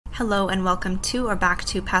Hello and welcome to or back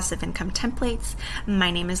to Passive Income Templates.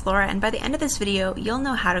 My name is Laura, and by the end of this video you'll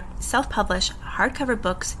know how to self-publish hardcover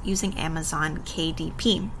books using Amazon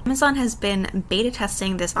KDP. Amazon has been beta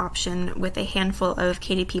testing this option with a handful of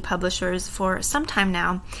KDP publishers for some time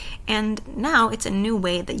now, and now it's a new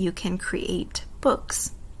way that you can create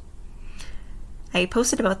books. I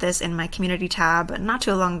posted about this in my community tab not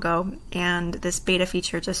too long ago, and this beta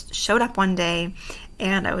feature just showed up one day,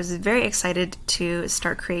 and I was very excited to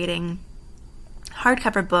start creating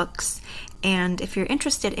hardcover books. And if you're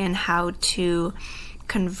interested in how to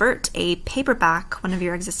convert a paperback, one of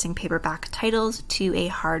your existing paperback titles, to a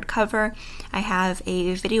hardcover, I have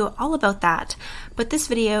a video all about that. But this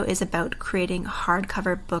video is about creating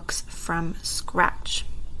hardcover books from scratch.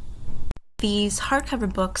 These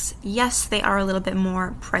hardcover books, yes, they are a little bit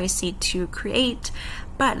more pricey to create,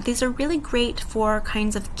 but these are really great for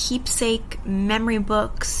kinds of keepsake memory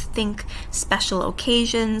books. Think special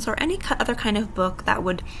occasions or any other kind of book that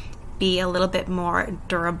would be a little bit more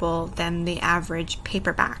durable than the average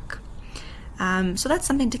paperback. So that's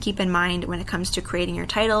something to keep in mind when it comes to creating your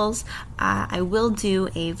titles. I will do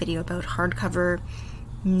a video about hardcover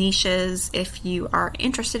niches. If you are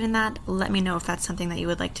interested in that, let me know if that's something that you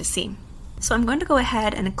would like to see. So I'm going to go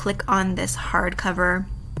ahead and click on this hardcover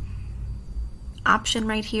option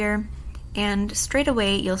right here, and straight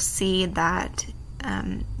away you'll see that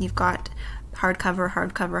you've got hardcover,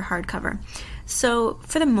 hardcover, hardcover. So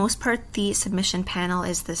for the most part the submission panel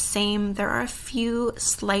is the same. There are a few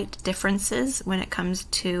slight differences when it comes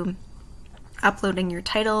to uploading your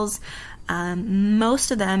titles. Most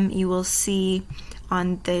of them you will see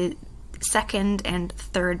on the second and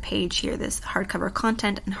third page here, this hardcover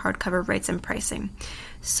content and hardcover rights and pricing.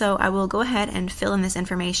 So I will go ahead and fill in this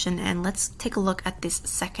information, and let's take a look at this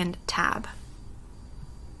second tab.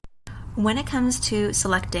 When it comes to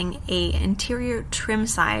selecting an interior trim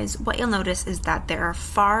size, what you'll notice is that there are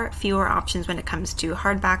far fewer options when it comes to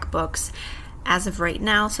hardback books as of right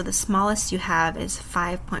now. So the smallest you have is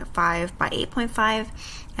 5.5 by 8.5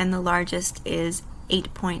 and the largest is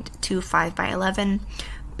 8.25 by 11.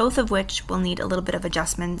 Both of which will need a little bit of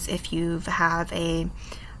adjustments if you have a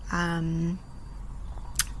 5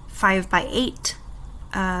 by 8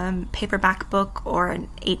 paperback book or an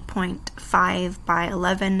 8.5 by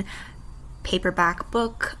 11 paperback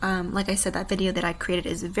book. Like I said, that video that I created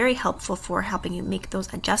is very helpful for helping you make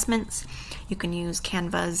those adjustments. You can use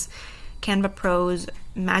Canva Pro's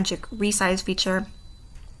magic resize feature.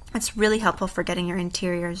 It's really helpful for getting your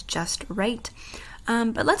interiors just right.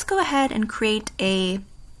 But let's go ahead and create a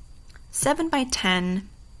 7 by 10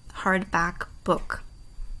 hardback book.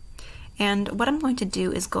 And what I'm going to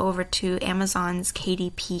do is go over to Amazon's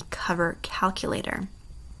KDP cover calculator.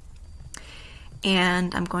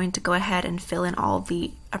 And I'm going to go ahead and fill in all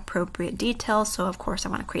the appropriate details. So of course I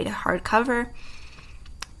want to create a hardcover,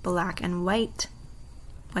 black and white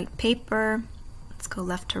paper. Let's go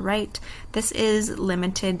left to right. This is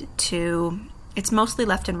limited to, it's mostly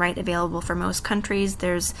left and right available for most countries.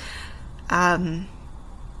 There's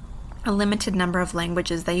a limited number of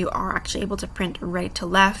languages that you are actually able to print right to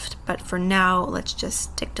left, but for now let's just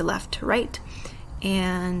stick to left to right,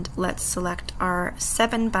 and let's select our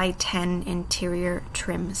 7 by 10 interior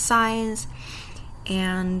trim size.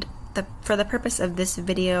 And for the purpose of this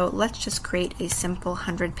video, let's just create a simple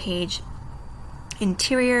 100-page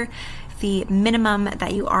interior. The minimum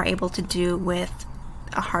that you are able to do with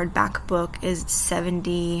a hardback book is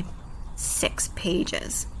 76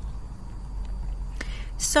 pages.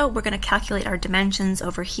 So we're going to calculate our dimensions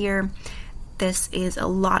over here. This is a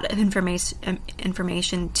lot of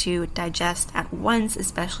information to digest at once,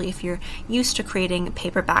 especially if you're used to creating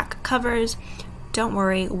paperback covers. Don't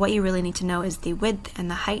worry, what you really need to know is the width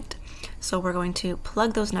and the height. So we're going to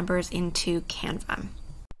plug those numbers into Canva.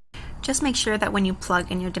 Just make sure that when you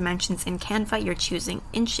plug in your dimensions in Canva, you're choosing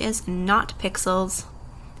inches, not pixels,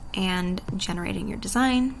 and generating your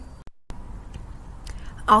design.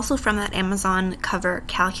 Also, from that Amazon cover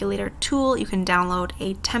calculator tool, you can download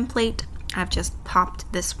a template. I've just popped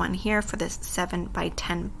this one here for this 7 by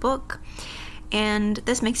 10 book, and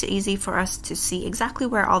this makes it easy for us to see exactly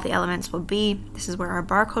where all the elements will be. This is where our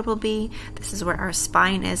barcode will be, this is where our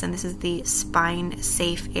spine is, and this is the spine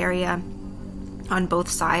safe area on both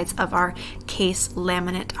sides of our case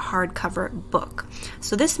laminate hardcover book.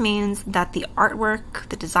 So this means that the artwork,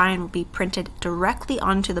 the design, will be printed directly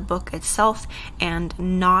onto the book itself and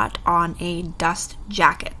not on a dust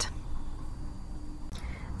jacket.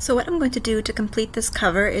 So what I'm going to do to complete this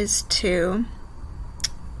cover is to,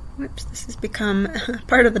 whoops, this has become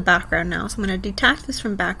part of the background now, so I'm going to detach this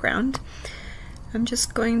from background. I'm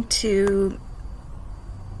just going to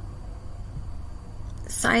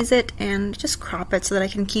size it and just crop it so that I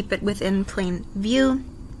can keep it within plain view.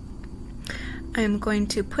 I'm going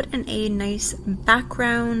to put in a nice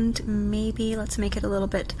background. Maybe let's make it a little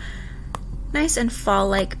bit nice and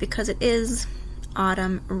fall-like because it is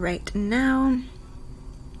autumn right now.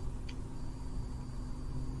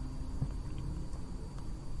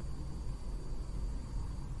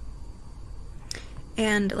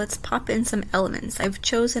 And let's pop in some elements. I've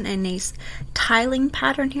chosen a nice tiling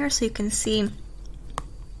pattern here so you can see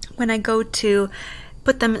when I go to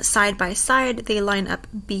put them side by side, they line up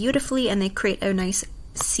beautifully and they create a nice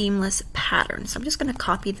seamless pattern. So I'm just going to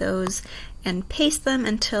copy those and paste them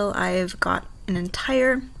until I've got an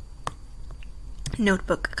entire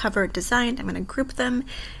notebook cover designed. I'm going to group them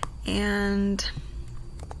and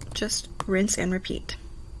just rinse and repeat.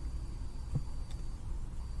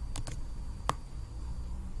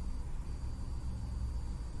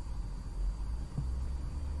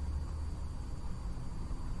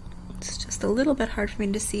 It's just a little bit hard for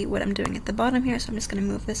me to see what I'm doing at the bottom here, so I'm just going to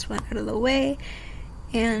move this one out of the way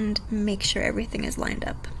and make sure everything is lined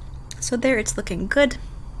up. So there, it's looking good.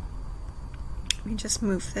 Let me just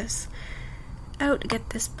move this out, get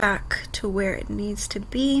this back to where it needs to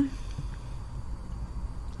be.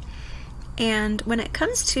 And when it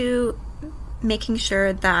comes to making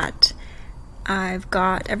sure that I've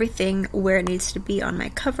got everything where it needs to be on my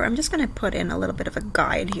cover, I'm just going to put in a little bit of a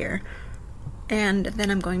guide here. And then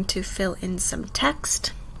I'm going to fill in some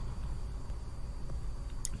text.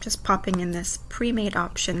 Just popping in this pre-made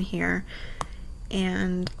option here.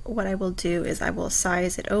 And what I will do is I will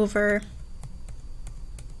size it over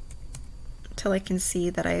until I can see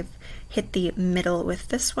that I've hit the middle with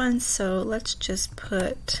this one. So let's just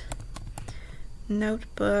put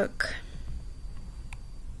notebook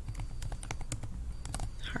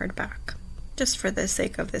hardback, just for the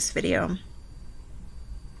sake of this video.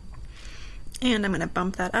 And I'm going to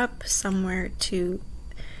bump that up somewhere to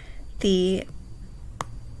the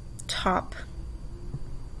top,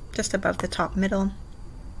 just above the top middle.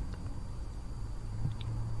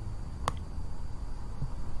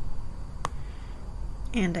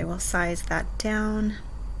 And I will size that down.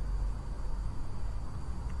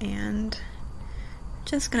 And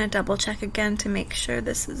just going to double check again to make sure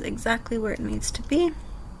this is exactly where it needs to be.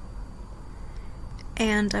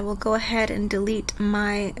 And I will go ahead and delete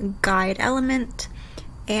my guide element,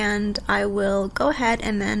 and I will go ahead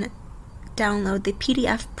and then download the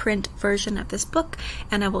PDF print version of this book,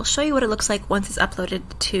 and I will show you what it looks like once it's uploaded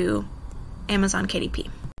to Amazon KDP.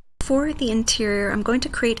 For the interior, I'm going to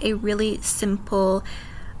create a really simple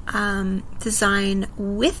design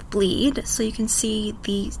with bleed, so you can see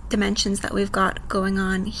the dimensions that we've got going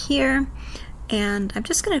on here. And I'm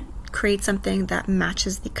just going to create something that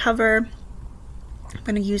matches the cover. I'm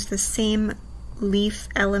going to use the same leaf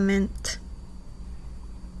element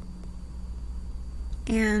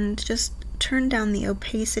and just turn down the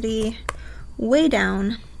opacity way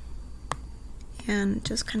down and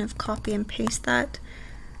just kind of copy and paste that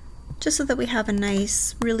just so that we have a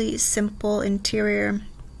nice, really simple interior,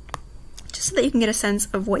 just so that you can get a sense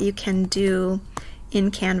of what you can do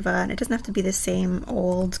in Canva, and it doesn't have to be the same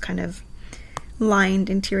old kind of lined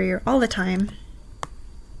interior all the time.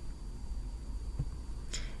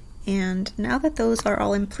 And now that those are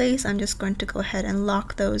all in place, I'm just going to go ahead and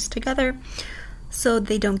lock those together so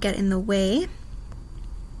they don't get in the way.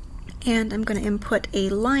 And I'm going to input a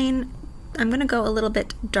line. I'm going to go a little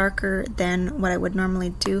bit darker than what I would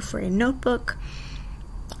normally do for a notebook,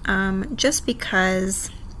 just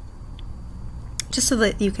so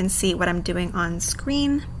that you can see what I'm doing on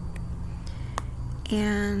screen.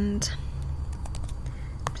 And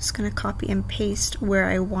I'm just going to copy and paste where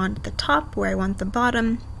I want the top, where I want the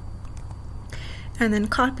bottom. And then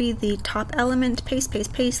copy the top element, paste,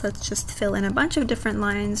 paste, paste. Let's just fill in a bunch of different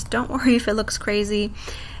lines. Don't worry if it looks crazy.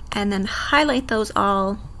 And then highlight those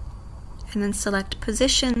all, and then select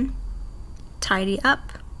position, tidy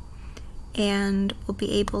up, and we'll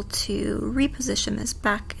be able to reposition this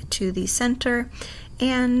back to the center,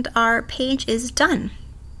 and our page is done.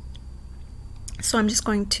 So I'm just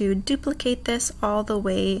going to duplicate this all the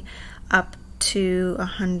way up to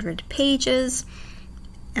 100 pages.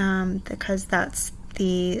 Because that's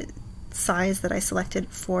the size that I selected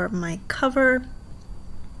for my cover.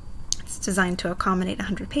 It's designed to accommodate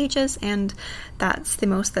 100 pages, and that's the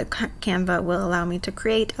most that Canva will allow me to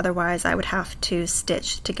create. Otherwise, I would have to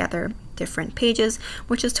stitch together different pages,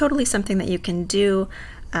 which is totally something that you can do,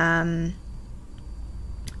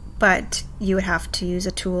 but you would have to use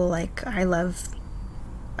a tool like I love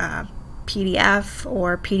PDF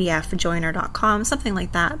or pdfjoiner.com, something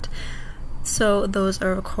like that. So those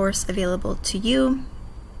are of course available to you.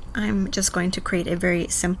 I'm just going to create a very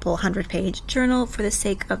simple 100-page journal for the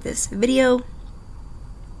sake of this video.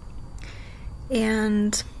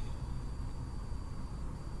 And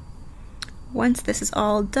once this is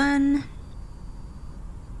all done,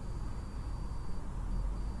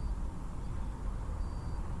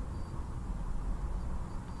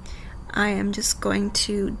 I am just going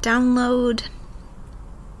to download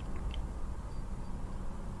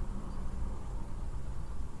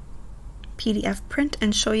PDF print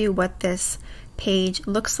and show you what this page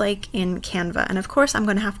looks like in Canva. And of course, I'm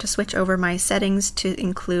going to have to switch over my settings to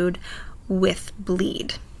include with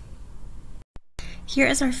bleed. Here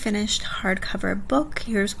is our finished hardcover book.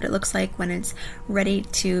 Here's what it looks like when it's ready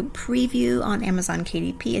to preview on Amazon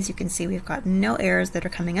KDP. As you can see, we've got no errors that are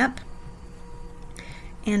coming up.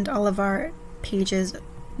 And all of our pages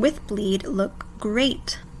with bleed look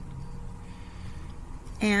great.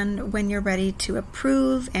 And when you're ready to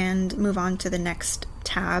approve and move on to the next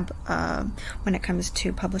tab when it comes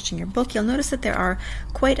to publishing your book, you'll notice that there are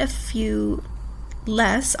quite a few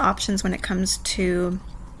less options when it comes to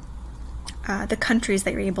the countries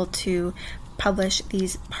that you're able to publish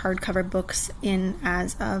these hardcover books in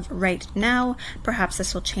as of right now. Perhaps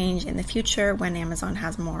this will change in the future when Amazon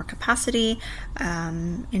has more capacity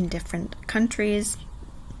in different countries.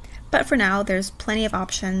 But for now, there's plenty of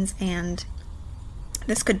options, and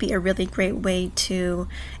this could be a really great way to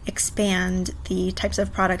expand the types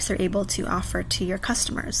of products they're able to offer to your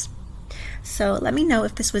customers. So let me know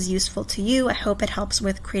if this was useful to you. I hope it helps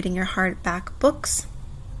with creating your hardback books.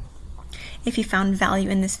 If you found value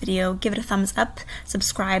in this video, give it a thumbs up,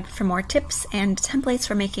 subscribe for more tips and templates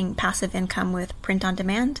for making passive income with print on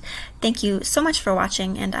demand. Thank you so much for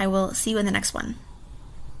watching, and I will see you in the next one.